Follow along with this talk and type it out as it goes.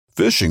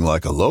Fishing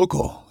like a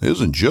local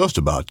isn't just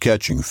about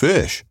catching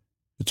fish.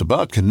 It's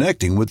about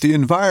connecting with the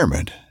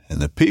environment and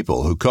the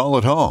people who call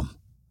it home.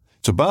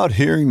 It's about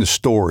hearing the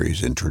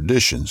stories and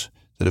traditions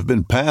that have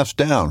been passed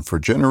down for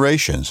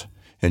generations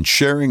and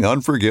sharing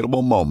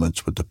unforgettable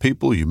moments with the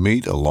people you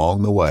meet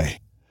along the way.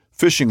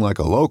 Fishing like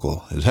a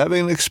local is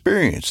having an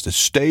experience that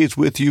stays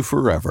with you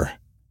forever.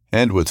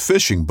 And with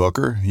Fishing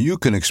Booker, you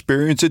can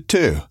experience it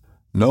too,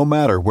 no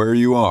matter where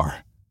you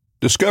are.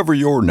 Discover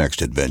your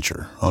next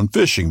adventure on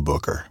Fishing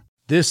Booker.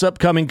 This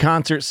upcoming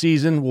concert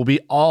season will be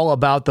all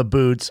about the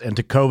boots, and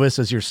Tecovas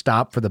is your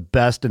stop for the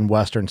best in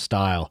Western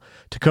style.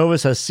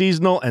 Tecovas has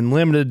seasonal and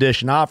limited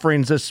edition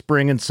offerings this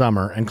spring and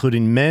summer,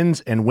 including men's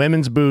and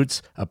women's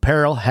boots,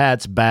 apparel,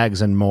 hats,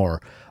 bags, and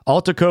more.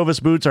 All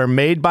Tecovas boots are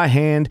made by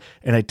hand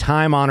in a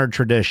time-honored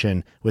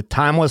tradition with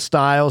timeless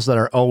styles that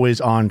are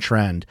always on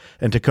trend.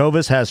 And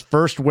Tecovas has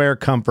first wear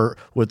comfort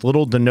with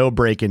little to no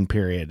break-in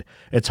period.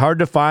 It's hard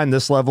to find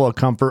this level of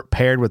comfort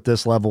paired with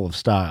this level of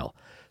style.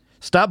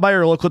 Stop by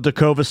your local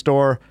Tecovas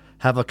store,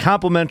 have a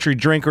complimentary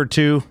drink or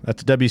two,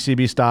 that's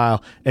WCB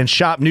style, and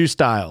shop new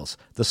styles.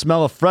 The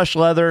smell of fresh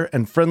leather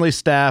and friendly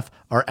staff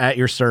are at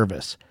your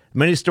service.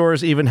 Many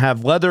stores even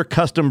have leather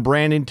custom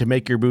branding to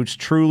make your boots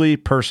truly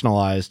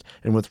personalized.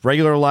 And with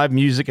regular live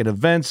music and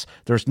events,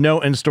 there's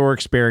no in-store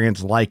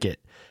experience like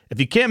it.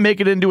 If you can't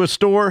make it into a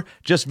store,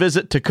 just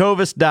visit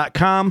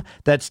tecovas.com.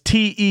 That's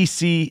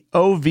TECOVAS.com.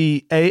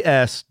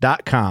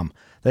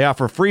 They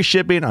offer free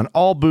shipping on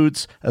all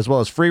boots, as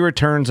well as free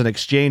returns and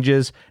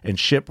exchanges, and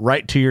ship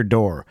right to your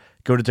door.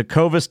 Go to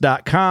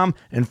tecovas.com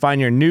and find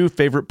your new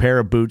favorite pair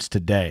of boots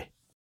today.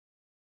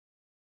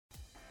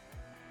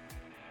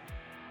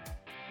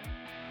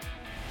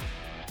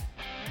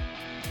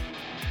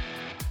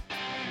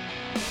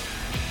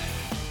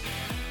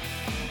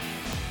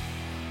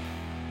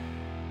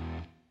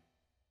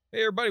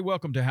 Hey everybody,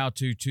 welcome to How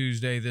To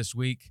Tuesday this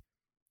week.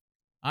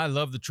 I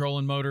love the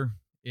trolling motor.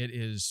 It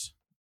is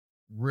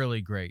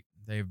really great.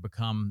 They've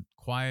become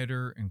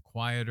quieter and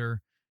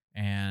quieter,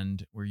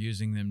 and we're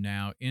using them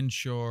now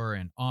inshore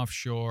and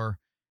offshore,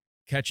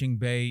 catching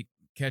bait,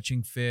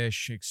 catching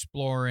fish,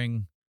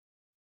 exploring.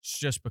 It's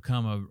just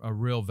become a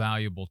real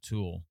valuable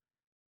tool.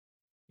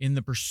 In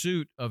the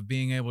pursuit of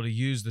being able to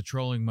use the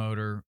trolling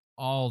motor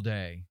all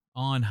day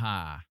on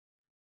high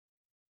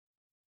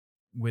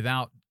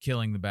without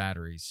killing the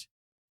batteries,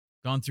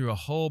 gone through a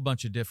whole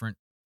bunch of different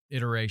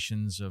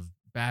iterations of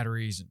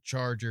batteries and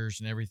chargers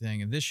and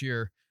everything. And this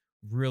year,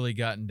 really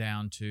gotten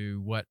down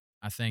to what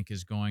I think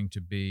is going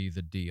to be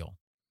the deal.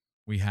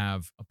 We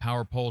have a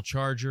power pole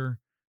charger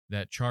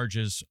that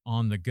charges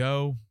on the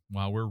go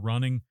while we're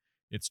running.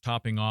 It's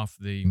topping off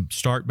the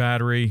start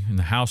battery and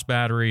the house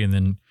battery, and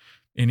then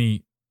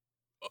any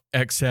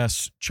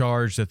excess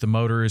charge that the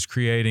motor is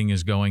creating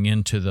is going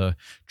into the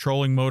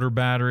trolling motor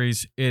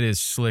batteries. It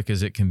is slick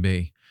as it can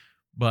be.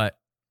 But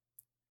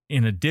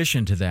in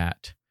addition to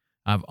that,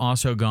 I've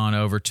also gone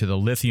over to the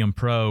Lithium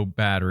Pro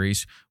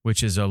batteries,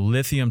 which is a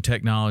lithium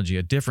technology,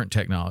 a different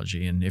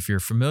technology. And if you're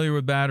familiar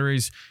with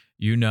batteries,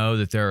 you know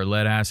that there are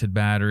lead acid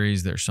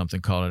batteries. There's something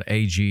called an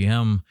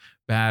AGM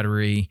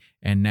battery,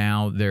 and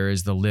now there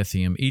is the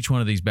lithium. Each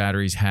one of these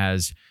batteries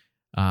has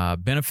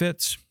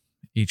benefits.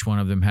 Each one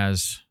of them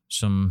has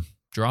some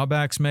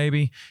drawbacks,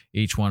 maybe.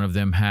 Each one of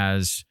them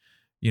has,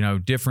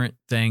 different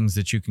things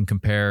that you can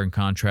compare and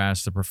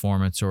contrast the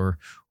performance or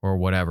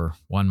whatever.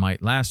 One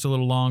might last a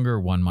little longer.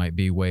 One might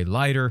be way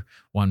lighter.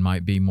 One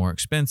might be more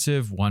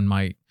expensive. One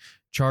might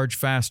charge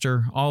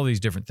faster. All these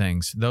different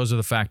things. Those are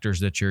the factors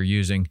that you're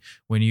using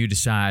when you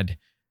decide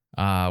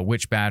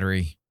which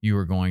battery you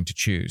are going to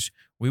choose.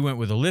 We went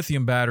with the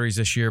lithium batteries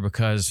this year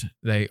because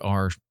they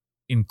are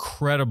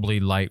incredibly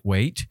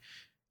lightweight.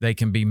 They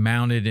can be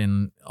mounted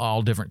in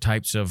all different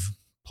types of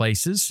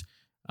places.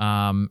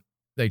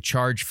 They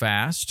charge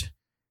fast,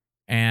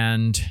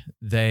 and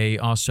they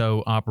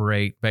also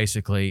operate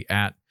basically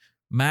at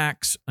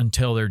max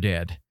until they're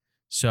dead.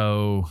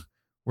 So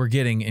we're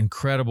getting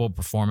incredible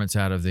performance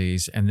out of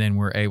these, and then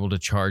we're able to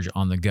charge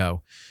on the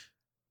go.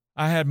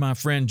 I had my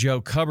friend Joe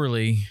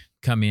Cubberly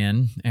come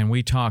in, and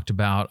we talked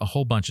about a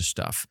whole bunch of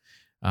stuff.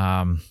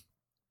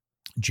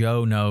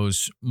 Joe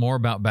knows more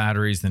about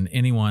batteries than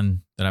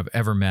anyone that I've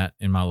ever met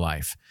in my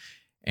life.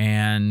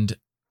 And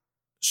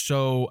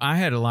so I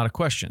had a lot of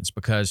questions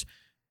because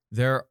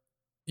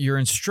you're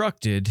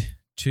instructed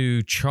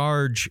to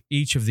charge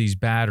each of these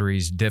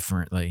batteries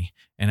differently.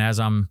 And as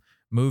I'm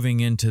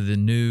moving into the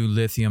new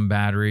lithium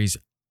batteries,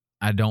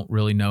 I don't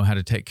really know how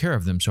to take care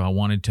of them. So I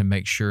wanted to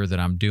make sure that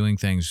I'm doing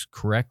things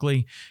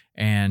correctly.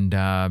 And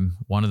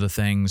one of the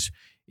things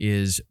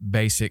is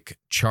basic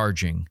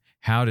charging,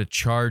 how to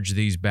charge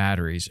these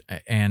batteries.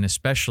 And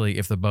especially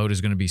if the boat is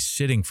going to be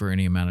sitting for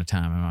any amount of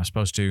time. Am I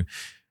supposed to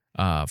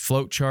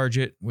float charge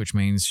it, which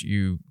means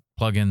you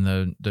plug in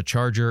the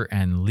charger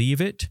and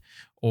leave it?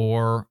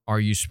 Or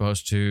are you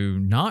supposed to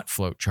not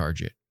float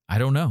charge it? I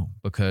don't know,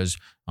 because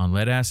on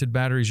lead acid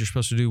batteries, you're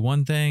supposed to do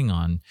one thing.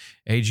 On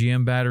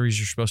AGM batteries,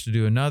 you're supposed to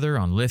do another.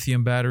 On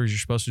lithium batteries, you're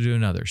supposed to do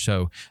another.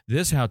 So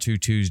this How To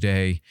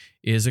Tuesday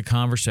is a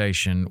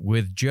conversation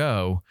with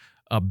Joe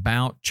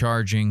about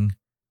charging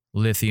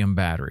lithium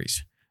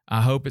batteries.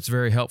 I hope it's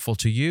very helpful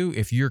to you.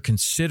 If you're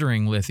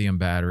considering lithium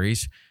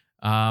batteries,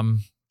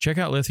 check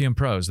out Lithium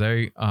Pros.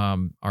 They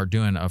are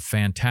doing a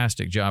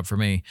fantastic job for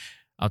me.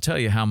 I'll tell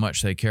you how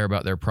much they care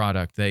about their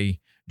product.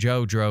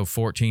 Joe drove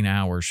 14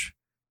 hours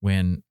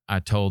when I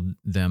told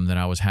them that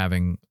I was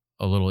having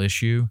a little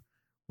issue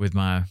with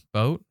my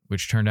boat,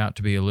 which turned out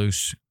to be a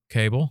loose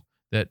cable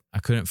that I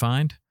couldn't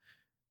find.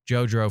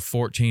 Joe drove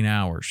 14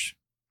 hours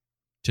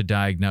to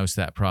diagnose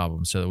that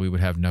problem so that we would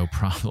have no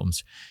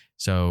problems.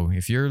 So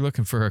if you're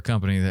looking for a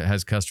company that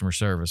has customer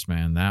service,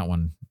 man,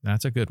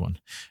 that's a good one.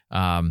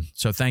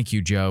 So thank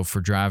you, Joe,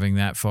 for driving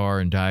that far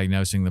and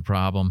diagnosing the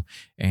problem,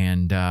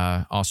 and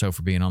also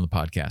for being on the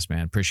podcast,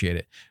 man. Appreciate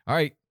it. All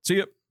right. See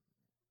you.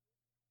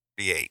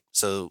 38.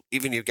 So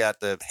even you've got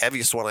the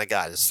heaviest one I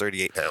got is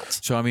 38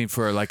 pounds. So, I mean,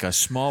 for like a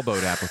small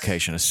boat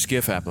application, a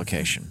skiff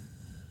application,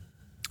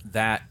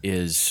 that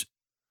is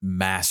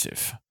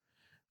massive.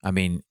 I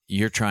mean,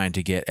 you're trying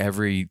to get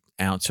every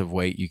ounce of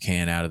weight you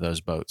can out of those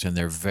boats, and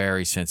they're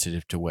very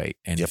sensitive to weight.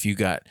 And if you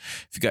got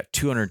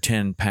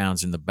 210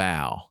 pounds in the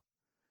bow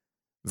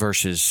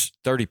versus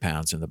 30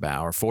 pounds in the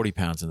bow or 40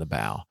 pounds in the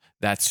bow,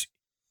 that's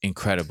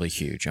incredibly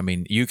huge. I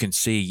mean, you can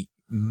see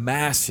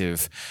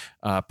massive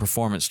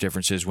performance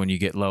differences when you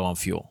get low on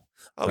fuel.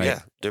 Oh, right? Yeah.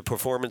 The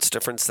performance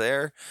difference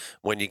there.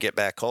 When you get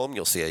back home,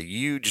 you'll see a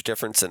huge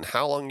difference in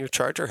how long your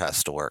charger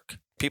has to work.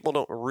 People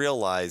don't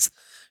realize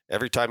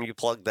every time you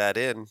plug that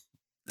in,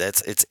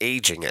 it's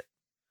aging it.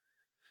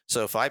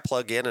 So if I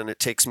plug in and it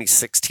takes me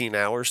 16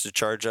 hours to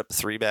charge up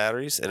 3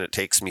 batteries, and it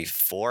takes me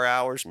 4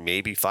 hours,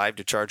 maybe 5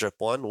 to charge up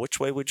 1, which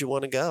way would you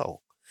want to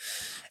go?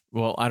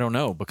 Well, I don't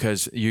know,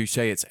 because you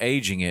say it's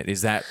aging it.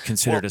 Is that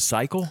considered a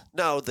cycle?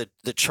 No, the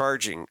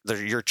charging,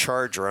 your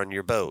charger on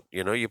your boat.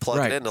 You know, you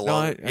plug it in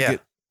along.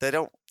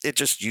 It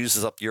just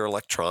uses up your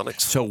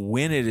electronics. So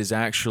when it is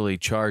actually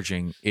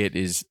charging,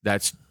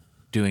 that's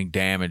doing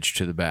damage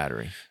to the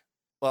battery.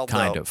 Well,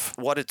 kind of.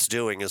 What it's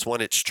doing is when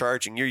it's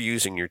charging, you're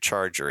using your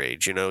charger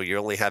age. You know, you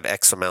only have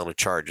X amount of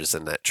charges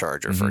in that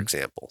charger, for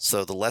example.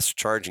 So the less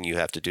charging you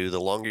have to do,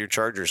 the longer your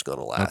charger is going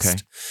to last. Okay.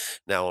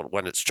 Now,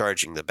 when it's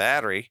charging the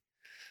battery,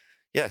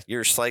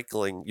 you're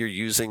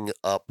using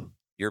up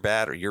your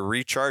battery. You're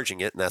recharging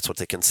it, and that's what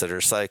they consider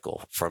a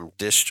cycle. From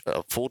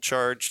full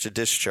charge to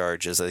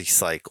discharge is a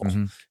cycle.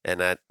 And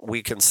that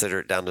we consider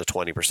it down to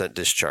 20%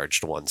 discharge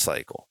to one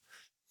cycle.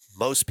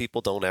 Most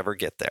people don't ever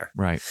get there.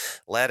 Right.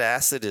 Lead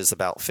acid is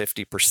about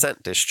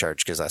 50%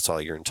 discharge because that's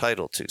all you're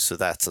entitled to. So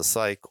that's a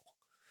cycle.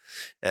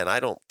 And I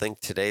don't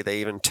think today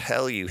they even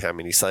tell you how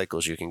many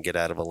cycles you can get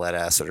out of a lead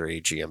acid or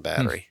AGM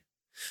battery.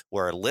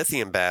 Where a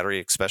lithium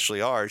battery,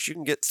 especially ours, you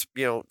can get,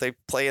 they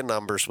play in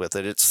numbers with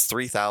it. It's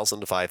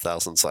 3,000 to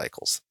 5,000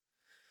 cycles.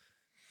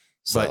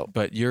 So,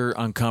 but you're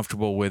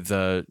uncomfortable with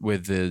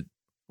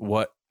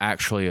what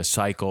actually a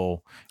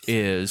cycle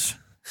is.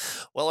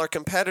 Well, our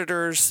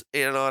competitors,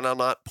 and I'm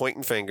not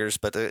pointing fingers,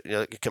 but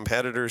the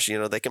competitors,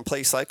 they can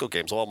play cycle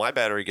games. Well, my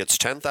battery gets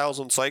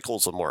 10,000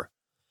 cycles or more.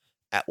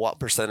 At what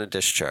percent of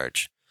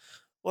discharge?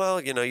 Well,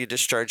 you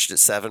discharged at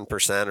 7%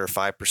 or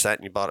 5%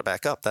 and you bought it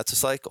back up. That's a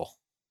cycle.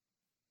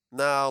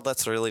 No,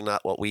 that's really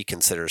not what we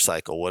consider a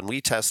cycle. When we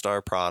test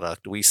our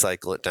product, we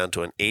cycle it down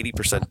to an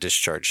 80%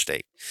 discharge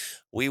state.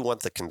 We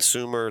want the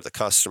consumer, the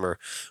customer,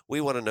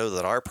 we want to know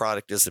that our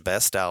product is the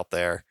best out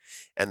there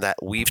and that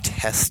we've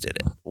tested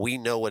it. We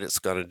know what it's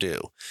going to do.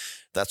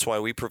 That's why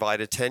we provide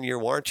a 10-year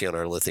warranty on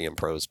our Lithium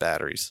Pros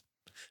batteries,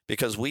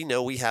 because we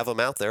know we have them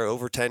out there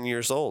over 10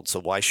 years old. So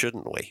why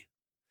shouldn't we?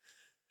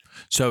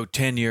 So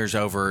 10 years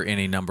over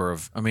any number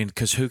of,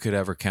 because who could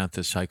ever count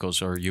the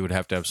cycles, or you would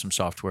have to have some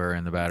software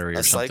in the battery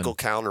or something? A cycle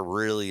counter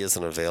really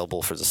isn't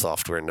available for the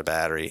software in the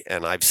battery.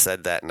 And I've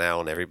said that now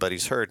and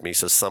everybody's heard me.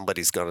 So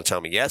somebody's going to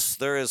tell me, yes,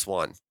 there is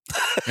one.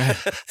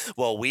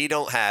 Well, we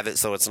don't have it,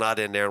 so it's not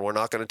in there. And we're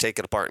not going to take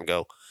it apart and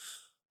go,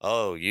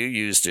 oh, you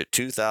used it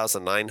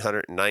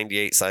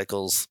 2,998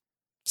 cycles.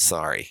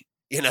 Sorry.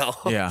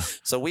 Yeah.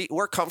 So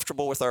we're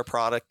comfortable with our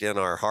product in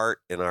our heart,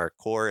 in our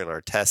core, in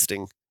our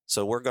testing.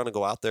 So we're going to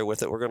go out there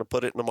with it. We're going to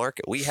put it in the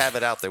market. We have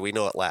it out there. We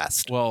know it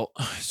lasts. Well,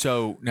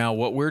 so now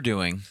what we're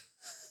doing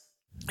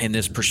in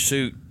this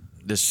pursuit,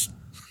 this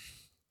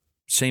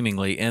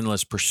seemingly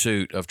endless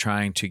pursuit of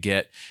trying to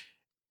get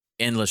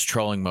endless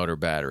trolling motor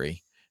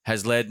battery,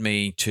 has led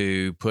me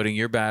to putting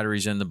your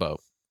batteries in the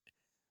boat.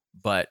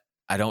 But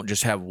I don't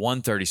just have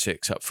one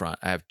 36 up front.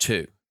 I have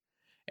 2.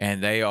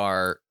 And they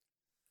are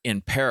in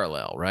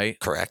parallel, right?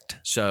 Correct.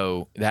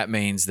 So that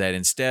means that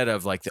instead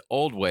of like the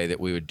old way that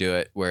we would do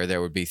it, where there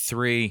would be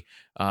 3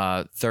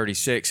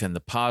 36 and the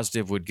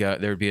positive would go,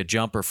 there would be a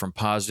jumper from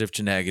positive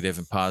to negative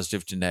and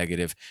positive to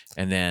negative,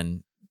 and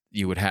then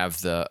you would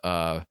have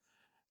the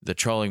the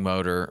trolling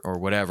motor or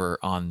whatever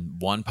on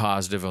one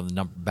positive on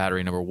the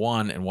battery number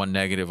 1 and one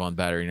negative on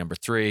battery number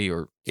 3,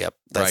 or Yep,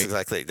 that's right?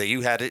 exactly it. That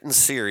you had it in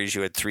series.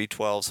 You had 3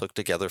 12s hooked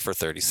together for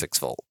 36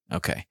 volt.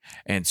 Okay.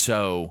 And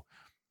so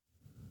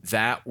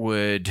that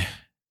would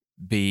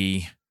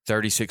be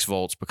 36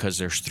 volts because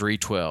there's 3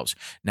 12s.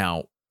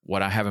 Now,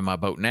 what I have in my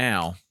boat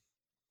now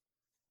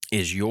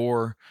is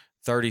your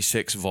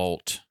 36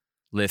 volt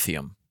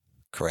lithium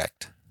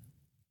Correct.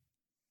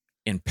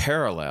 in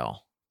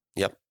parallel.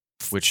 Yep.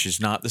 Which is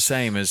not the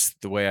same as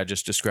the way I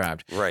just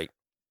described. Right.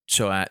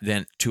 So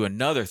then to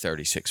another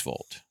 36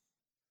 volt.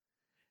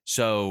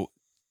 So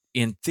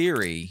in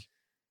theory,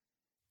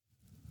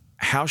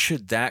 how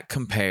should that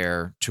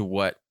compare to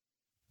what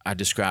I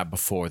described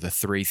before, the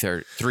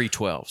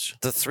 312s?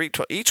 The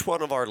 312, each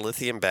one of our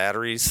lithium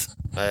batteries,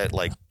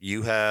 like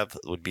you have,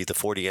 would be the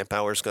 40 amp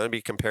hours, going to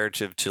be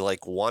comparative to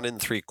like 1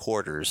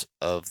 3/4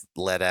 of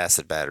lead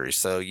acid batteries.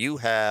 So you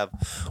have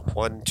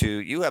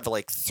you have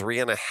like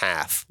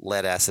 3.5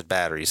 lead acid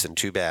batteries in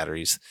 2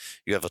 batteries.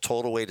 You have a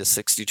total weight of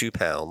 62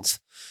 pounds.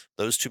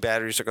 Those 2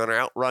 batteries are going to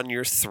outrun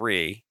your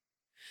 3,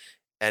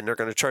 and they're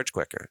going to charge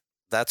quicker.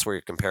 That's where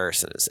your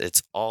comparison is.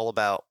 It's all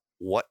about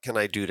what can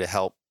I do to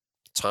help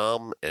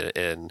Tom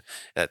and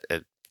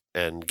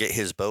get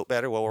his boat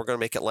better. Well, we're going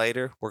to make it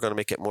lighter. We're going to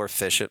make it more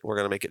efficient. We're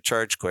going to make it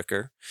charge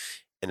quicker,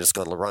 and it's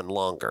going to run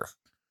longer.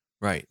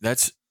 Right.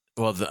 That's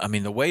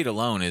the weight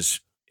alone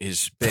is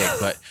big,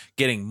 but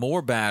getting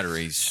more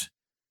batteries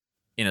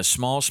in a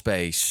small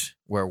space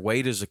where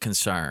weight is a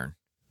concern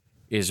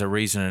is a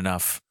reason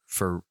enough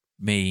for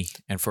me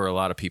and for a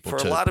lot of people.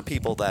 For a lot of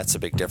people, that's a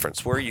big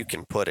difference where you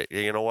can put it.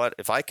 You know what?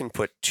 If I can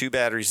put 2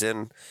 batteries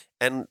in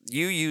and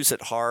you use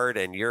it hard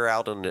and you're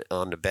out on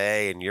the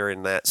bay and you're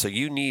in that, so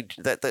you need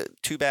that, the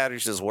 2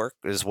 batteries is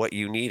what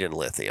you need in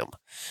lithium.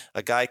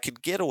 A guy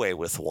could get away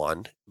with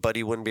 1, but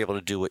he wouldn't be able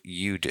to do what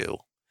you do.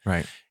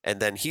 Right. And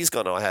then he's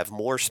going to have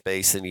more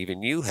space than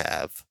even you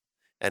have.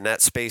 And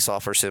that space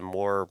offers him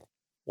more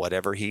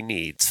whatever he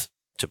needs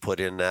to put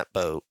in that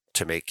boat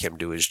to make him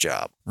do his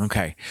job.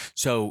 Okay.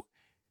 So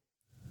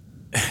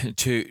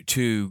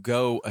to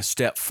go a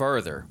step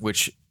further,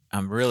 which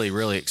I'm really,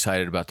 really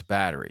excited about the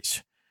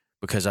batteries,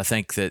 because I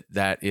think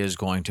that is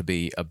going to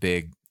be a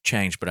big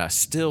change. But I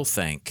still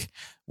think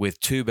with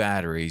 2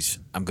 batteries,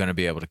 I'm going to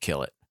be able to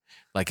kill it.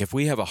 Like if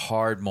we have a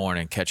hard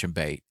morning catching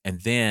bait,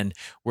 and then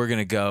we're going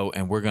to go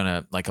and we're going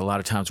to, like a lot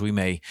of times we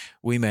may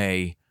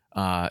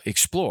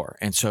explore.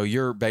 And so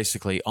you're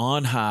basically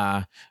on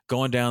high,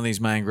 going down these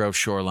mangrove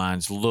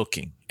shorelines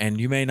looking, and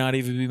you may not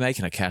even be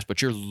making a cast,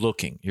 but you're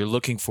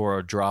looking for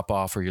a drop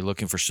off, or you're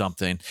looking for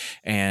something.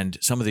 And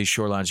some of these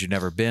shorelines you've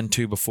never been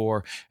to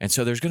before. And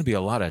so there's going to be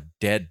a lot of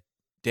dead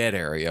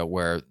area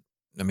where,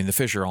 the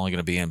fish are only going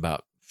to be in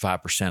about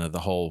 5% of the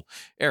whole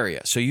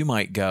area. So you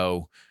might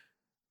go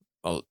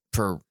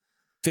for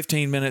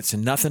 15 minutes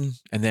and nothing,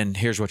 and then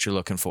here's what you're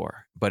looking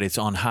for, but it's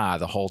on high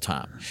the whole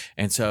time.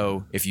 And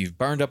so if you've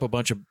burned up a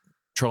bunch of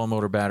trolling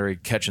motor battery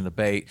catching the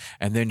bait,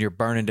 and then you're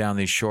burning down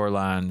these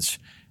shorelines,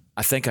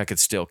 I think I could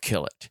still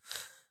kill it.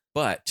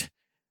 But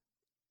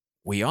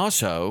we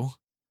also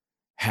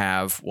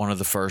have one of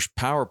the first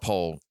power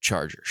pole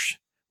chargers,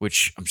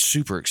 which I'm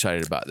super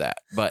excited about that,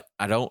 but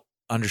I don't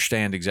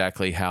understand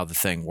exactly how the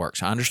thing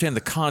works. I understand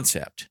the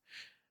concept,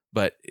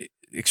 but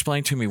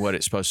explain to me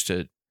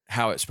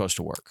how it's supposed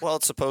to work. Well,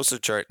 it's supposed to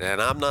charge,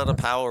 and I'm not a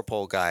power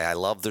pole guy. I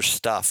love their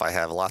stuff. I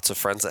have lots of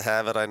friends that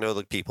have it. I know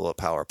the people at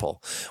Power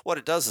Pole. What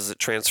it does is it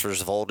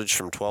transfers voltage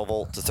from 12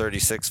 volt to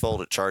 36 volt.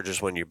 It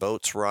charges when your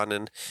boat's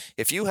running.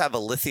 If you have a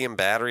lithium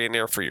battery in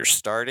there for your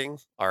starting,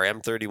 our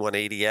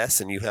M3180S,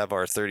 and you have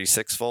our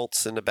 36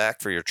 volts in the back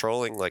for your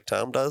trolling like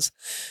Tom does,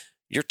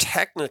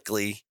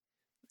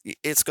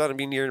 it's going to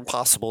be near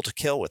impossible to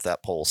kill with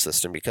that pole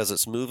system because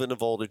it's moving the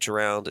voltage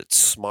around. It's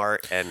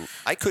smart. And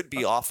I could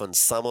be off on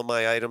some of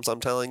my items, I'm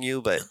telling you,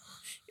 but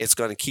it's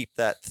going to keep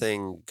that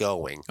thing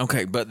going.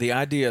 Okay. But the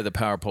idea of the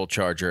power pole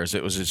charger, as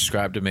it was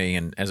described to me,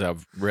 and as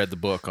I've read the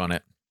book on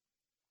it,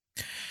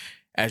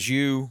 as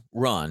you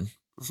run,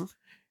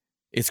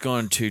 it's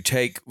going to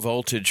take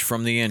voltage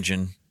from the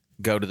engine,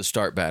 go to the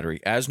start battery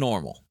as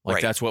normal. Like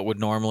Right. That's what would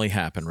normally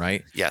happen,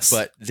 right? Yes.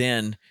 But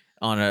then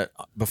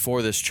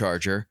before this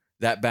charger,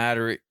 that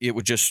battery, it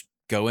would just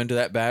go into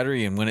that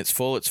battery, and when it's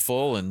full,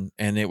 and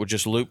it would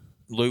just loop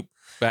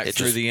back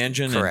through the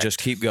engine and just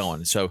keep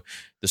going. So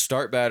the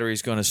start battery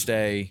is going to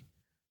stay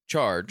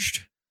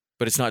charged,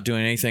 but it's not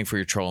doing anything for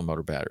your trolling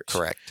motor batteries.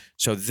 Correct.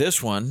 So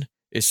this one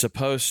is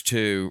supposed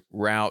to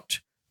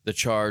route the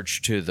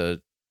charge to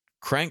the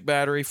crank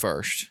battery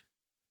first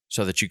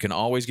so that you can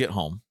always get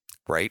home.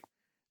 Right.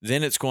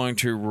 Then it's going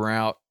to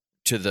route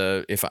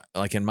to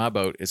like in my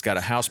boat, it's got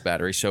a house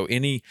battery. So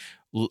any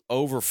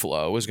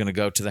overflow is going to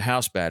go to the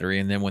house battery.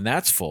 And then when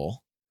that's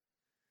full,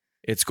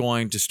 it's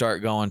going to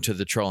start going to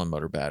the trolling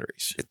motor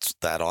batteries. It's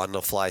that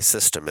on-the-fly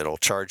system. It'll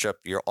charge up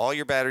all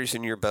your batteries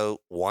in your boat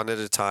one at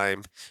a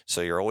time.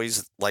 So you're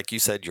always, like you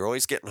said, you're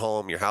always getting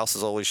home. Your house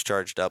is always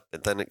charged up.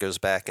 And then it goes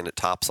back and it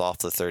tops off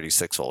the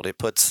 36 volt. It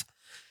puts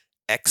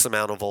X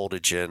amount of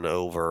voltage in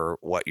over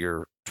what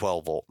your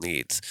 12 volt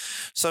needs.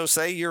 So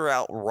say you're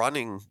out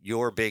running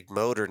your big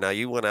motor. Now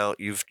you went out,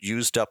 you've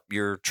used up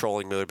your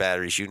trolling mode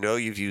batteries. You know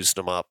you've used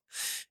them up,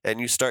 and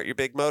you start your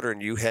big motor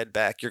and you head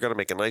back. You're going to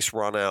make a nice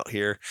run out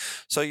here.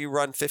 So you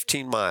run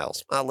 15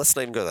 miles. Let's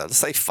not even go there. Let's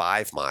say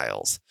 5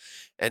 miles.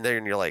 And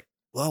then you're like,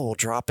 well, we'll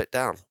drop it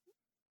down.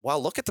 Wow,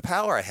 look at the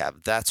power I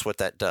have. That's what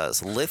that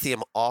does.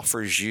 Lithium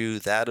offers you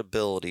that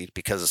ability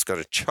because it's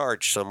going to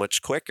charge so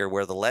much quicker,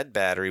 where the lead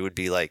battery would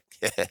be like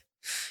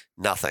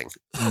nothing.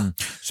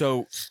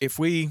 So if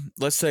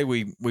let's say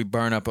we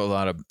burn up a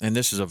lot of, and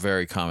this is a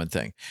very common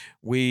thing,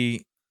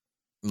 we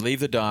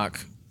leave the dock,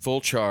 full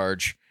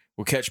charge,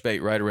 we'll catch bait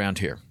right around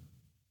here.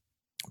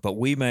 But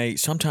we may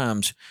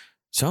sometimes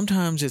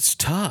it's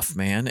tough,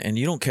 man, and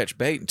you don't catch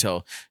bait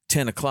until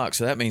 10 o'clock.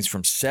 So that means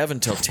from 7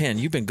 till 10,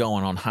 you've been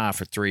going on high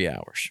for 3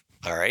 hours.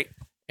 All right.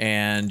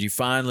 And you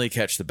finally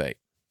catch the bait.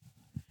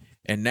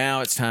 And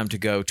now it's time to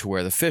go to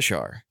where the fish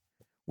are,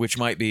 which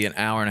might be an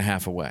hour and a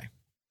half away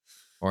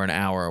or an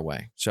hour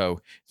away. So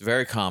it's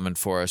very common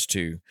for us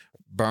to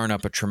burn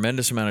up a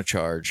tremendous amount of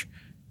charge,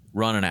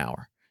 run an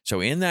hour. So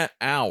in that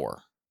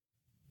hour,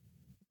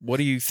 what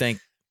do you think?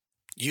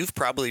 You've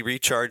probably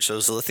recharged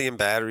those lithium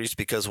batteries,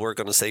 because we're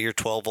going to say your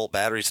 12 volt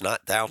battery's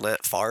not down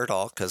that far at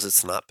all, because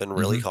it's not been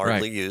really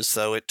hardly used.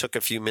 So it took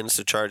a few minutes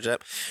to charge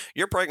up.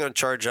 You're probably going to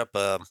charge up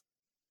a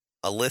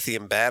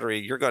lithium battery.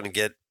 You're going to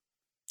get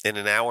in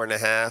an hour and a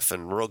half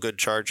and real good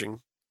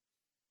charging.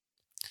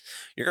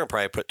 You're going to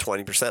probably put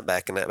 20%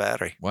 back in that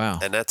battery. Wow.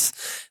 And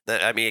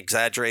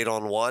exaggerate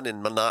on one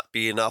and not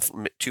be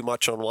too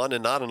much on one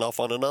and not enough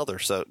on another.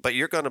 So, but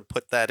you're going to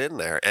put that in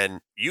there, and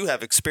you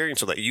have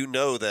experience with that. You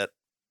know that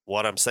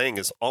what I'm saying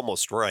is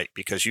almost right,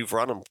 because you've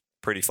run them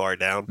pretty far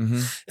down,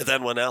 and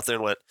then went out there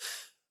and went,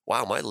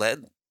 wow, my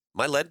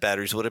lead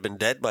batteries would have been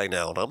dead by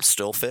now, and I'm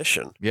still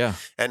fishing. Yeah.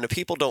 And the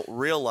people don't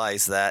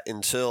realize that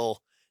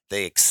until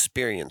they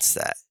experience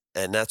that.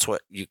 And that's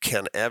what you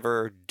can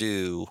ever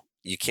do.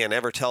 You can't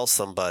ever tell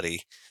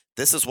somebody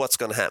this is what's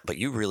going to happen, but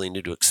you really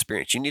need to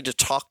experience. You need to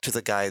talk to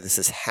the guy this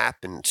has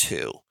happened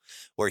to,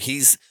 where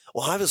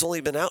I was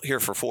only been out here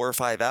for 4 or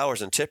 5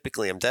 hours, and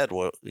typically I'm dead.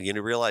 Well, you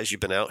realize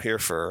you've been out here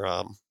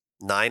for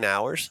 9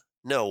 hours?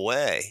 No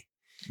way.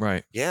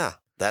 Right. Yeah,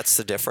 that's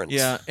the difference.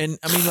 Yeah, and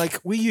I mean, like,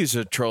 we use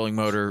a trolling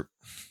motor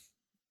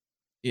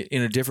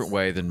in a different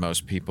way than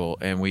most people,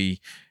 and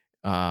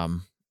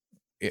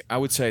I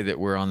would say that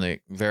we're on the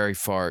very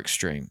far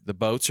extreme. The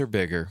boats are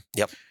bigger.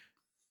 Yep.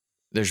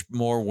 There's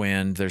more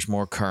wind. There's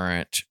more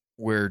current.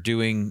 We're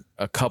doing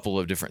a couple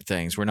of different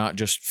things. We're not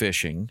just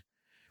fishing.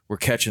 We're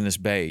catching this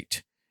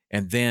bait,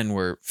 and then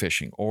we're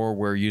fishing, or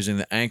we're using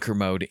the anchor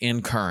mode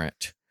in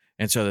current.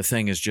 And so the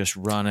thing is just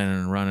running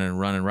and running and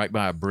running right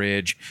by a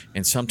bridge.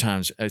 And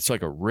sometimes it's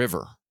like a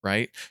river,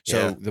 right?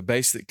 So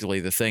basically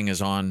the thing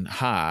is on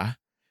high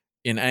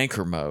in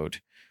anchor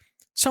mode.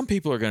 Some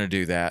people are going to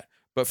do that.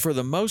 But for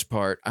the most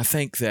part, I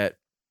think that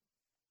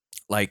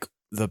like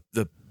the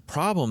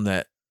problem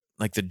that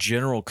like the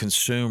general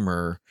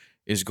consumer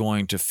is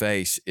going to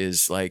face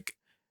is like,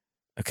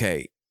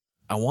 okay,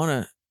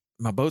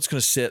 my boat's going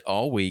to sit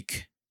all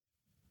week,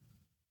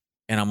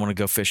 and I'm going to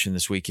go fishing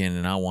this weekend,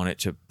 and I want it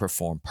to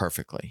perform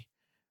perfectly.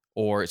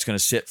 Or it's going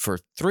to sit for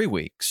 3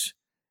 weeks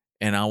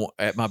and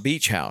at my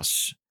beach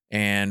house.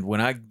 And when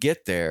I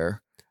get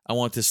there, I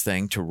want this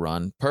thing to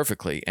run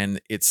perfectly.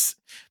 And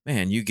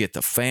you get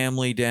the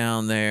family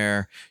down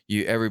there,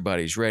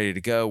 everybody's ready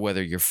to go,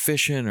 whether you're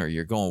fishing or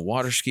you're going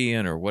water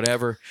skiing or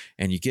whatever.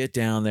 And you get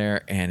down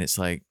there and it's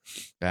like,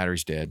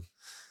 battery's dead.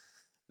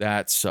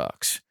 That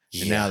sucks.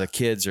 And now the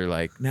kids are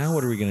like, now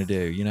what are we going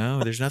to do?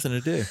 There's nothing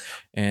to do.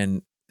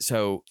 And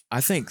so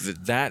I think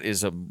that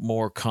is a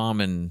more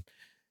common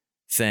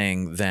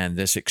thing than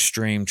this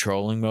extreme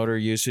trolling motor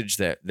usage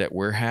that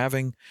we're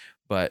having.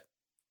 But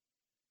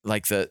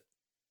like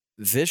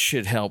this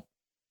should help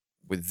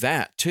with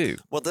that too.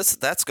 Well,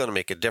 that's going to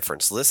make a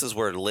difference. This is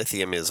where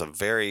lithium is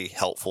very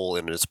helpful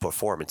in its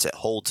performance. It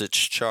holds its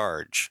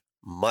charge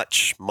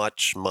much,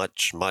 much,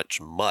 much, much,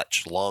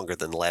 much longer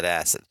than lead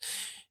acid.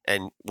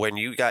 And when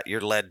you got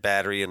your lead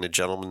battery in a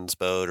gentleman's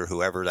boat or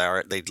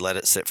whoever they'd let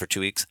it sit for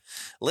 2 weeks.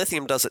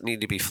 Lithium doesn't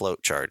need to be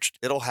float charged.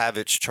 It'll have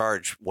its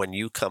charge when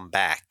you come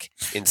back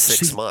in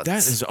 6 months. That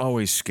has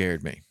always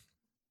scared me.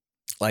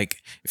 Like,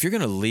 if you're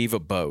going to leave a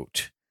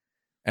boat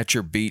at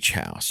your beach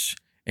house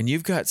and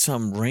you've got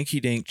some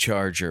rinky-dink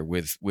charger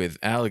with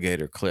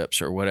alligator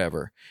clips or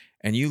whatever,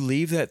 and you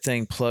leave that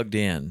thing plugged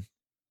in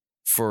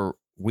for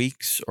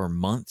weeks or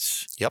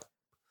months. Yep.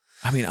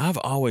 I mean, I've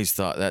always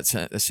thought that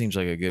seems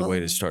like a good way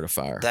to start a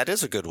fire. That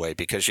is a good way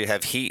because you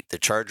have heat. The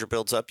charger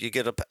builds up. You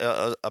get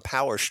a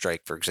power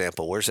strike, for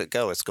example. Where's it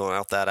go? It's going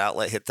out that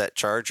outlet, hit that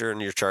charger,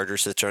 and your charger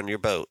sits on your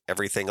boat.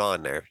 Everything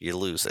on there, you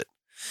lose it.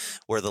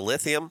 Where the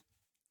lithium,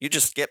 you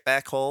just get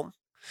back home.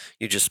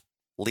 You just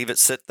leave it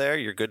sit there.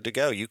 You're good to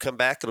go. You come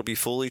back, it'll be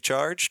fully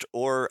charged.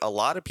 Or a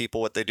lot of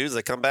people, what they do is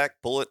they come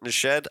back, pull it in the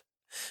shed.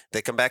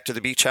 They come back to the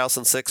beach house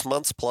in 6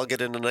 months, plug it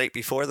in the night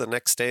before. The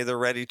next day, they're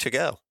ready to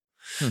go.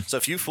 So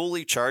if you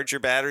fully charge your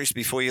batteries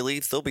before you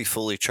leave, they'll be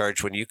fully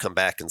charged when you come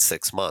back in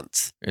 6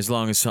 months. As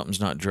long as something's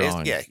not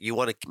drawing. Yeah, you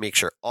want to make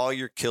sure all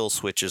your kill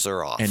switches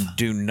are off. And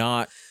do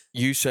not,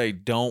 you say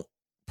don't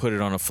put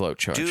it on a float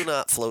charge. Do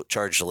not float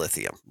charge the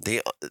lithium.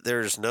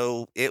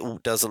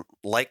 It doesn't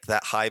like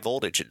that high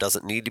voltage. It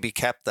doesn't need to be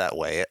kept that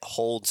way. It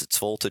holds its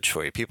voltage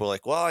for you. People are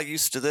like, well, I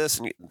used to this,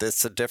 and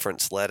that's the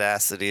difference. Lead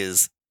acid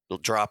is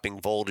dropping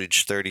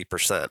voltage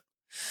 30%.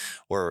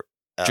 Or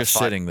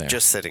sitting there.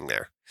 Just sitting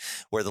there.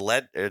 Where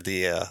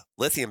the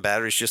lithium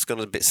battery is just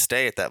going to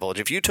stay at that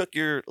voltage. If you took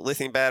your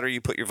lithium battery,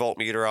 you put your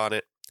voltmeter on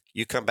it,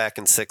 you come back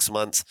in 6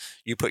 months,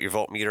 you put your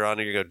voltmeter on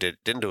it, you go,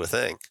 didn't do a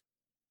thing.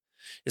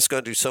 It's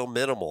going to do so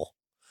minimal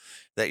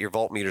that your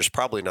voltmeter is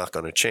probably not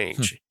going to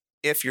change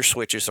if your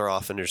switches are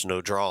off and there's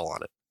no draw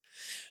on it.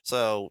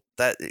 So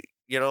that,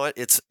 you know what,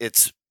 it's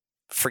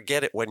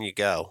forget it when you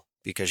go,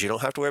 because you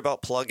don't have to worry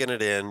about plugging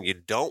it in. You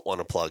don't want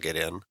to plug it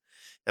in.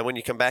 And when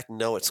you come back,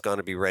 know it's going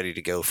to be ready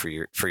to go for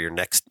your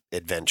next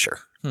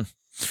adventure.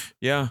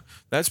 Yeah,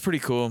 that's pretty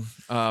cool.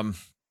 I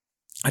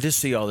just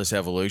see all this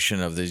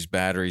evolution of these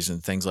batteries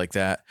and things like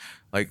that.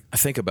 Like, I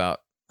think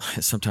about,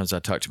 sometimes I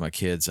talk to my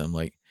kids, I'm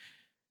like,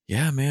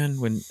 yeah, man,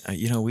 when,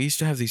 we used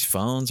to have these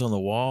phones on the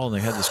wall and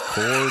they had this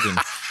cord, and,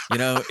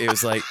 it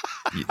was like,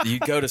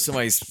 you'd go to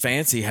somebody's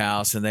fancy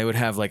house and they would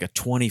have like a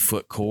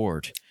 20-foot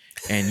cord,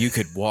 and you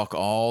could walk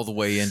all the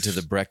way into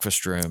the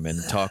breakfast room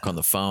and talk on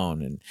the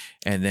phone.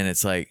 And then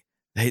it's like,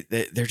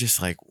 they're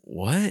just like,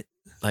 what?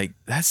 Like,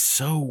 that's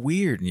so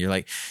weird. And you're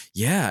like,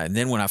 yeah. And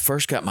then when I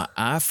first got my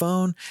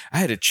iPhone, I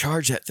had to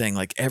charge that thing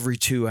like every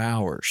 2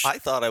 hours. I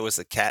thought I was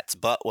a cat's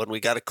butt when we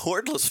got a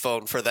cordless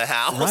phone for the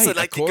house, right, and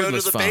I could go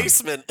to the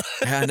basement.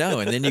 Yeah, I know.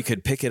 And then you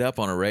could pick it up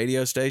on a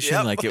radio station,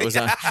 Yep. like it was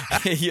on.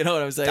 You know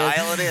what I'm saying?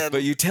 Dial it in.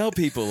 But you tell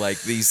people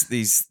like these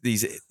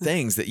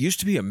things that used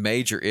to be a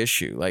major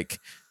issue, like,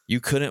 you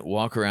couldn't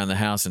walk around the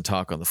house and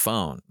talk on the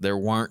phone. There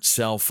weren't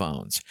cell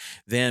phones.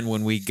 Then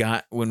when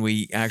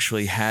we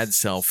actually had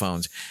cell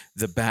phones,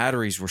 the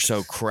batteries were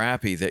so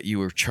crappy that you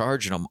were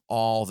charging them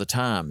all the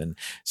time. And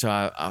so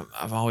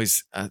I've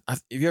always,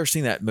 have you ever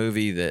seen that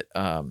movie, that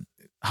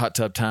Hot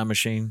Tub Time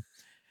Machine?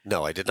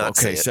 No, I did not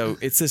see it. So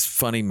it's this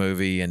funny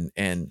movie,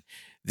 and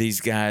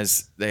these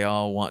guys, they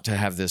all want to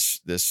have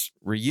this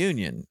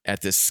reunion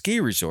at this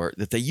ski resort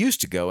that they used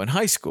to go in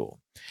high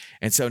school.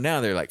 And so now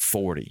they're like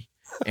 40.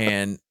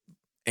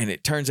 And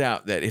it turns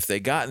out that if they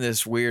got in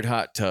this weird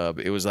hot tub,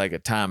 it was like a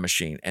time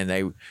machine. And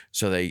they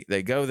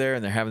go there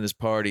and they're having this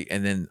party,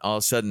 and then all of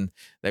a sudden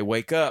they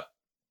wake up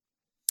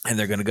and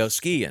they're going to go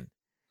skiing.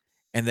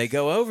 And they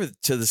go over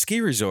to the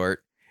ski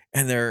resort,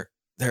 and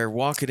they're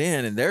walking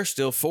in, and they're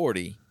still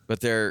 40,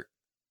 but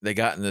they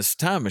got in this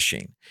time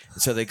machine.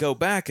 And so they go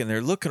back and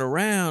they're looking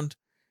around,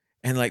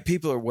 and like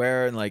people are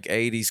wearing like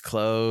 80s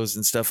clothes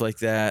and stuff like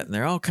that. And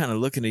they're all kind of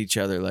looking at each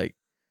other like,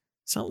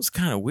 something's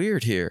kind of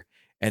weird here.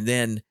 And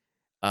then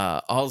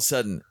all of a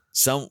sudden,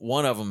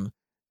 one of them,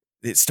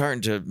 it's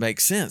starting to make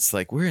sense.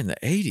 Like, we're in the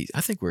 80s.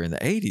 I think we're in the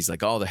 80s,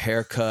 like all the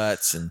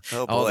haircuts and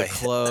all the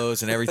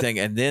clothes and everything.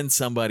 And then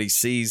somebody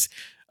sees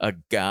a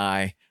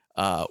guy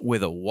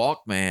with a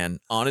Walkman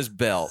on his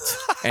belt,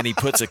 and he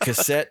puts a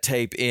cassette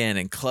tape in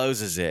and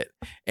closes it.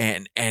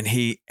 And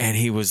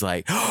he was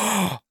like,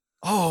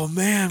 oh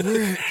man,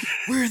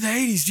 we're in the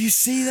 80s. Do you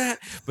see that?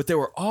 But there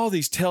were all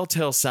these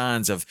telltale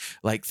signs of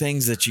like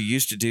things that you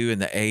used to do in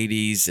the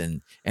 80s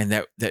and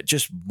that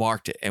just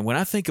marked it. And when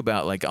I think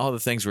about like all the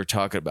things we're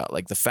talking about,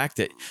 like the fact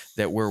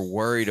that we're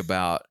worried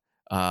about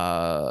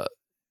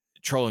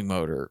trolling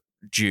motor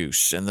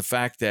juice, and the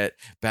fact that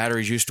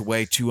batteries used to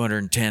weigh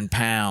 210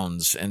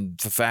 pounds, and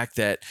the fact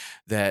that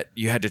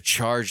you had to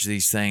charge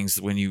these things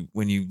when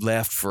you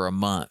left for a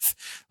month,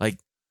 like,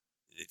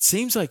 it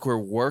seems like we're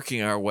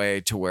working our way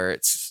to where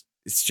it's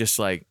just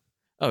like,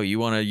 oh, you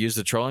want to use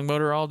the trolling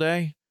motor all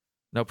day?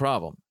 No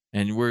problem.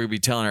 And we're gonna be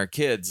telling our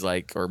kids,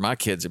 like, or my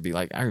kids would be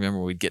like, I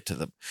remember we'd get to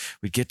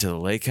the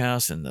lake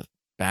house and the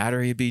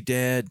battery would be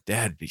dead.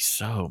 Dad'd be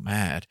so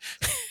mad.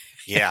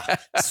 Yeah,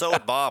 so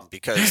would Mom,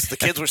 because the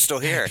kids were still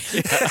here.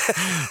 Yeah.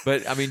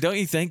 But I mean, don't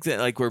you think that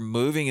like we're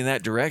moving in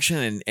that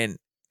direction, and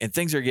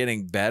things are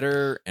getting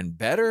better and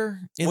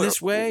better in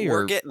this way?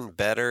 We're getting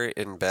better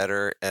and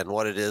better. And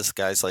what it is,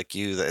 guys like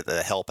you that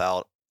help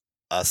out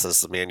us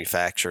as the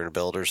manufacturer and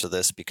builders of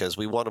this, because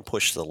we want to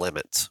push the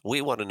limits.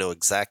 We want to know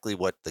exactly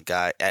what the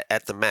guy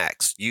at the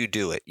max, you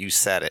do it, you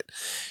set it.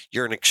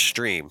 You're an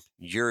extreme.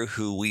 You're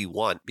who we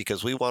want,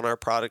 because we want our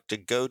product to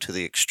go to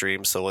the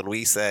extreme. So when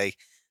we say,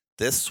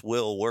 this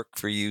will work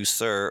for you,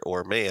 sir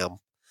or ma'am,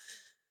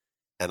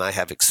 and I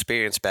have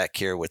experience back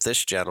here with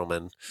this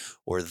gentleman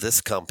or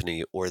this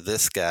company or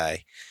this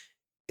guy,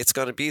 it's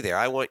going to be there.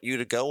 I want you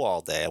to go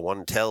all day. I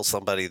want to tell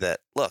somebody that,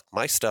 look,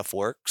 my stuff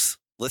works.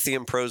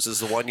 Lithium Pros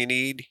is the one you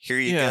need. Here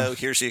you go.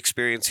 Here's the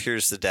experience.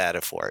 Here's the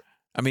data for it.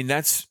 I mean,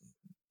 that's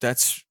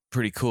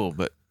pretty cool,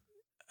 but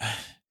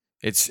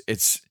it's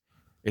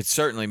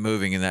certainly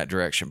moving in that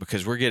direction,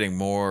 because we're getting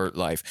more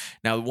life.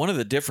 Now, one of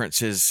the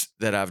differences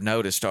that I've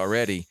noticed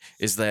already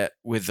is that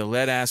with the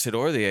lead acid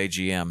or the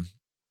AGM,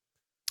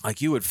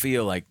 like you would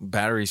feel like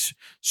battery's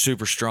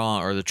super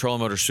strong or the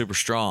trolling motor's super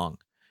strong.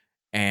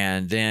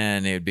 And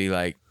then it'd be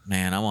like,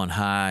 man, I'm on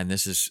high and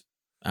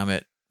I'm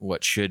at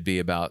what should be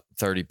about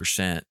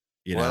 30%,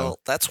 you know? Well,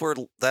 that's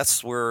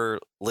where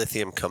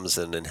lithium comes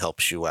in and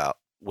helps you out.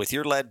 With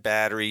your lead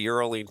battery,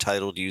 you're only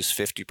entitled to use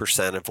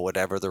 50% of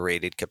whatever the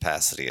rated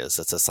capacity is.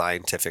 It's a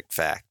scientific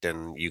fact,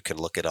 and you can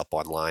look it up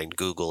online,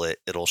 Google it,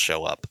 it'll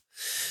show up.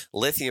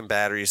 Lithium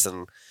batteries,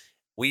 and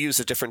we use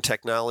a different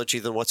technology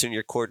than what's in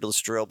your cordless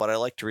drill, but I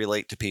like to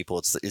relate to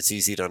people. It's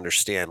easy to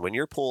understand. When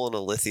you're pulling a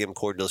lithium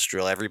cordless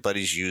drill,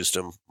 everybody's used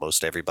them,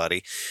 most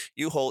everybody.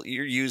 You're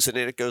using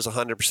it, it goes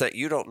 100%.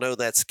 You don't know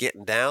that's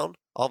getting down.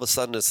 All of a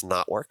sudden, it's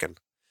not working.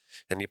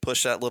 And you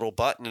push that little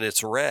button and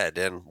it's red.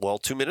 And, well,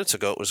 2 minutes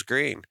ago, it was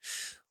green.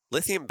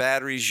 Lithium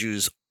batteries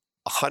use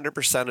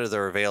 100% of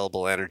their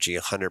available energy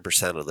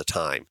 100% of the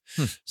time.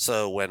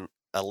 So when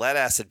a lead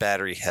acid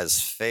battery has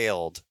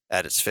failed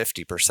at its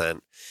 50%,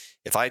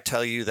 if I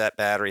tell you that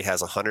battery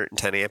has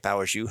 110 amp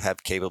hours, you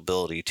have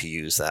capability to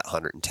use that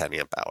 110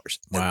 amp hours.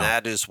 Wow. And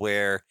that is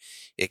where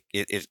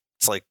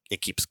it's like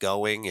it keeps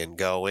going and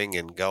going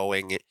and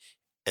going.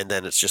 And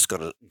then it's just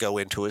going to go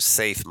into a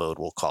safe mode,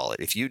 we'll call it.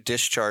 If you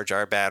discharge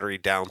our battery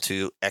down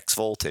to X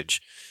voltage,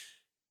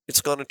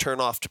 it's going to turn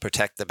off to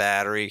protect the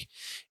battery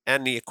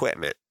and the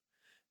equipment.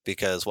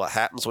 Because what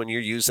happens when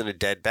you're using a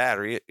dead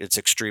battery, it's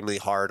extremely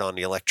hard on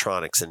the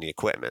electronics and the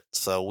equipment.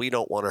 So we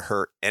don't want to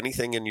hurt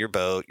anything in your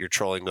boat, your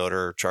trolling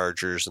motor,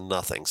 chargers,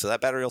 nothing. So that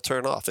battery will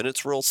turn off. And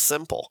it's real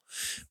simple.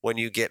 When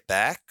you get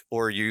back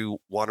or you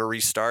want to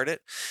restart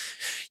it,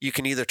 you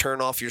can either turn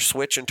off your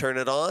switch and turn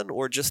it on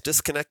or just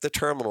disconnect the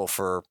terminal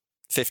for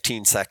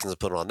 15 seconds and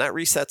put it on. That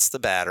resets the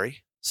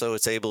battery. So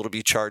it's able to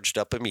be charged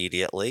up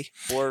immediately.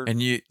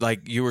 And you,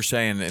 like you were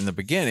saying in the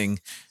beginning,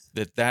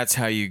 that's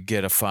how you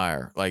get a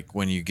fire, like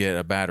when you get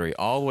a battery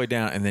all the way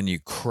down and then you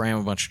cram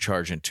a bunch of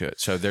charge into it.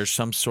 So there's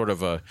some sort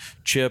of a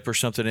chip or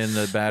something in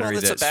the battery.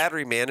 Well, it's a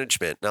battery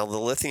management. Now, the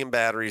lithium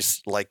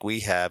batteries like we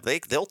have,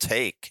 they'll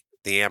take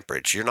the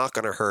amperage. You're not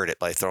going to hurt it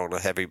by throwing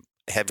a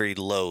heavy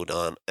load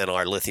on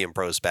our Lithium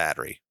Pros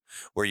battery,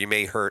 where you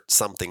may hurt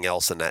something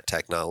else in that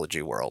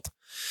technology world.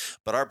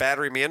 But our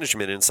battery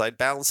management inside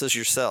balances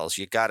your cells.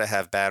 You got to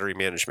have battery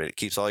management. It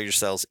keeps all your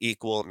cells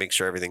equal. It makes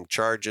sure everything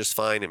charges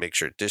fine. It makes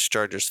sure it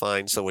discharges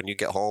fine. So when you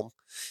get home,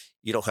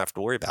 you don't have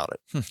to worry about it.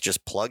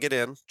 Just plug it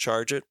in,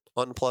 charge it,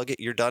 unplug it.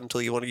 You're done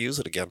until you want to use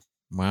it again.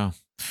 Wow.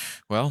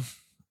 Well,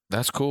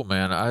 that's cool,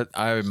 man.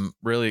 I'm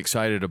really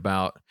excited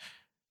about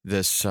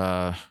this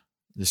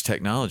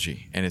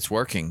technology, and it's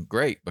working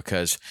great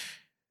because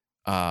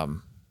it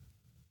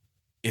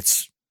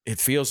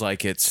feels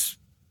like it's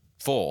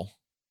full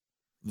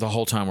the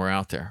whole time we're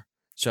out there.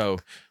 So,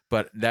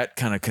 but that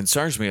kind of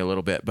concerns me a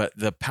little bit. But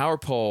the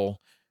PowerPole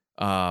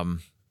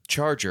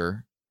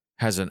charger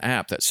has an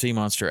app, that Sea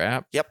Monster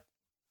app. Yep.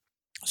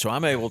 So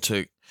I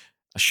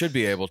should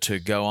be able to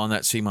go on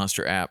that Sea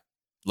Monster app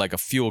like a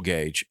fuel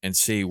gauge and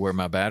see where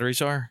my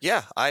batteries are.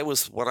 Yeah,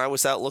 when I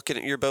was out looking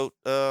at your boat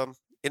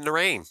in the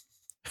rain,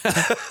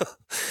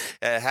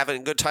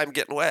 having a good time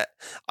getting wet,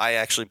 I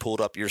actually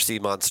pulled up your Sea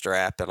Monster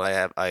app and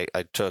I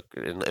took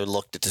and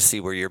looked to see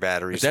where your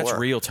batteries but that's were.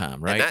 real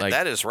time, right? And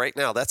that is right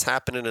now. That's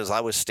happening as I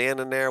was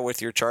standing there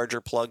with your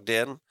charger plugged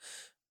in.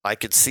 I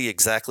could see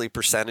exactly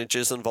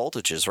percentages and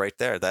voltages right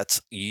there.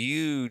 That's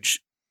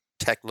huge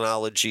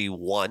technology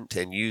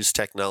and use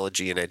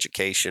technology in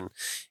education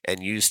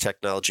and use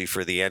technology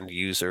for the end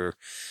user,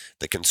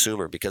 the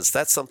consumer, because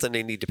that's something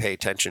they need to pay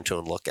attention to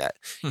and look at.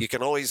 You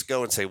can always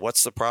go and say,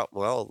 what's the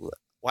problem? Well,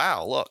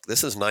 wow, look,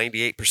 this is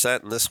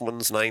 98% and this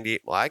one's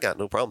 98. Well, I got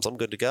no problems. I'm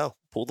good to go.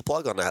 Pull the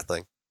plug on that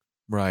thing.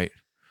 Right.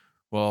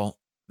 Well,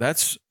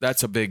 that's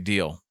a big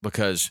deal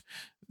because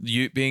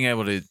you being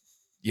able to,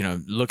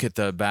 look at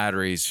the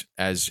batteries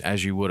as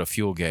you would a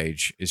fuel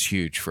gauge is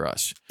huge for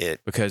us.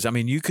 Because I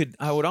mean,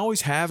 I would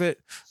always have it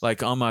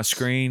like on my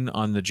screen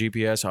on the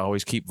GPS. I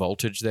always keep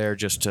voltage there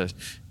just to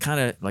kind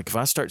of like, if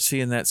I start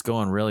seeing that's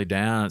going really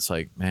down, it's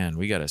like, man,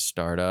 we got to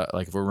start up.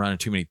 Like if we're running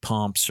too many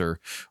pumps or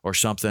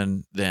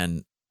something,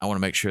 then I want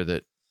to make sure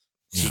that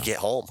you get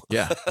home.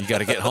 Yeah, you got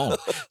to get home.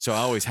 So I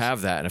always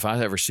have that. And if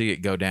I ever see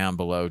it go down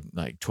below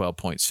like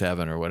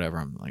 12.7 or whatever,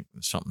 I'm like,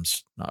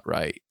 something's not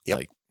right.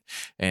 Yep.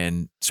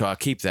 And so I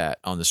keep that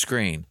on the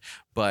screen,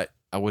 but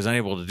I was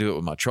unable to do it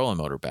with my trolling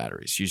motor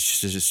batteries. You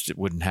just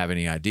wouldn't have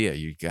any idea.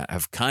 You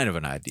have kind of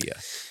an idea,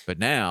 but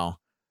now,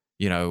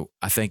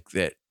 I think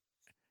that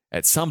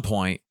at some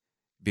point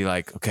be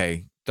like,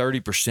 okay,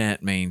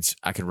 30% means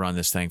I can run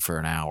this thing for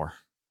an hour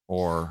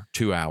or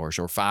 2 hours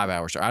or 5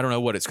 hours. Or I don't know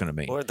what it's going to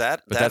mean. Or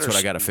but that's what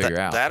I got to figure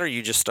out. That, or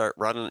you just start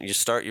running, you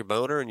start your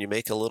motor and you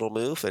make a little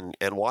move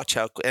and watch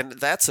and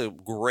that's a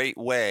great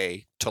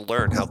way to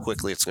learn how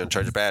quickly it's going to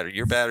charge your battery.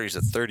 Your battery's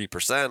at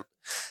 30%.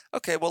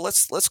 Okay, well,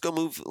 let's go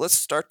move. Let's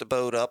start the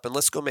boat up and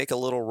let's go make a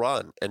little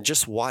run and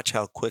just watch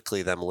how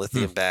quickly them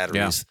lithium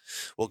batteries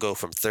will go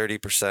from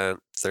 30%,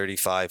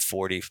 35,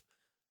 40.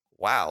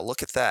 Wow,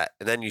 look at that.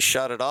 And then you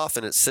shut it off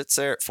and it sits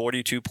there at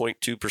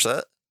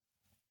 42.2%.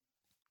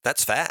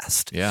 That's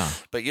fast. Yeah.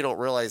 But you don't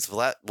realize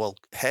that, well,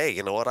 hey,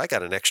 you know what? I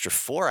got an extra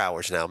 4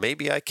 hours now.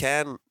 Maybe I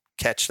can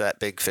catch that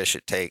big fish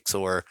it takes,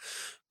 or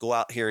go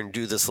out here and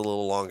do this a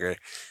little longer.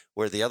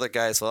 Where the other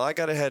guys, well, I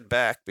got to head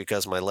back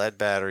because my lead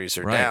batteries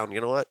are Right. down.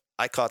 You know what?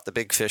 I caught the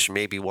big fish,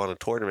 maybe won a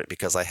tournament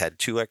because I had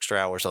 2 extra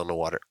hours on the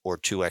water or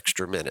 2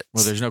 extra minutes.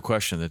 Well, there's no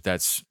question that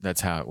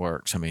that's how it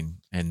works. I mean,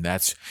 and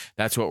that's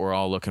what we're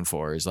all looking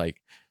for is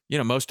like,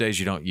 most days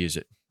you don't use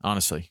it,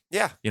 honestly.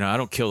 Yeah. I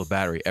don't kill the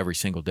battery every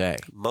single day.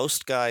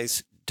 Most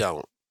guys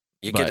don't.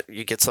 You But-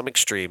 get some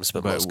extremes,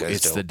 but most guys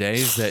it's don't. the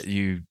days that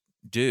you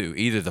do.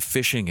 Either the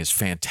fishing is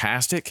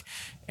fantastic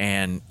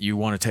and you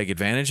want to take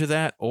advantage of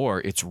that, or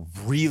it's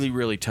really,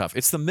 really tough.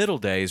 It's the middle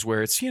days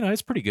where it's,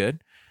 it's pretty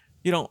good.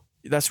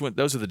 Those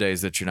are the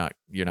days that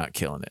you're not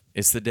killing it.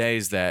 It's the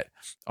days that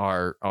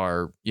are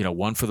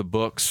one for the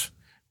books,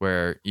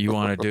 where you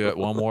want to do it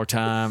one more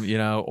time,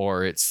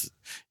 or it's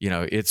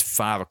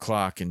 5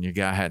 o'clock and your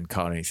guy hadn't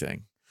caught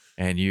anything,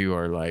 and you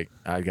are like,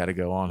 I got to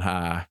go on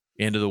high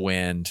into the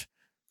wind,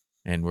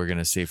 and we're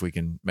gonna see if we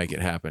can make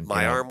it happen.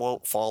 My arm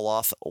won't fall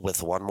off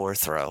with one more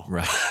throw.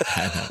 Right.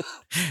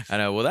 I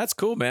know. Well, that's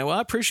cool, man. Well,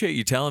 I appreciate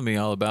you telling me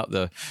all about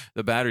the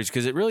batteries,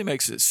 because it really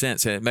makes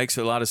sense, and it makes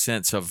a lot of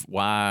sense of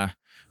why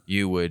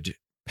you would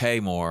pay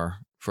more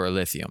for a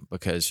lithium,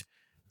 because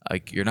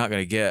like you're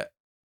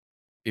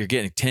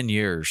getting 10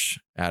 years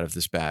out of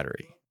this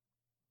battery.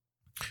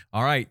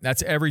 All right.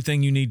 That's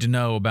everything you need to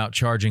know about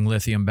charging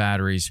lithium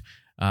batteries.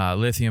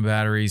 Lithium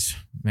batteries,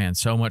 man,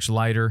 so much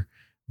lighter.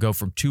 Go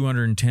from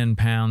 210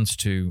 pounds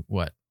to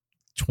what,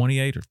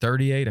 28 or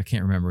 38? I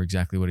can't remember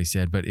exactly what he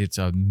said, but it's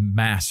a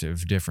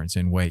massive difference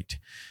in weight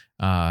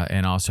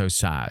and also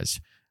size.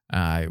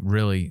 I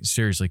really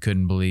seriously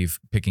couldn't believe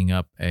picking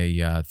up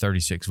a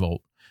 36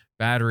 volt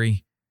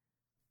battery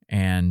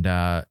and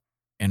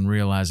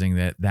realizing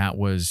that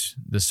was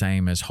the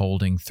same as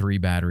holding 3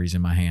 batteries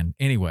in my hand.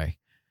 Anyway,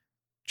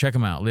 check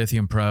them out,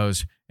 Lithium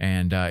Pros.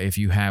 And if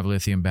you have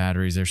lithium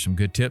batteries, there's some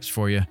good tips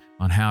for you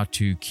on how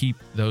to keep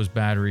those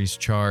batteries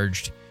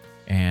charged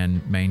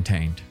and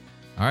maintained.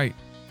 All right,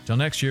 till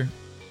next year.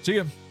 See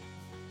ya.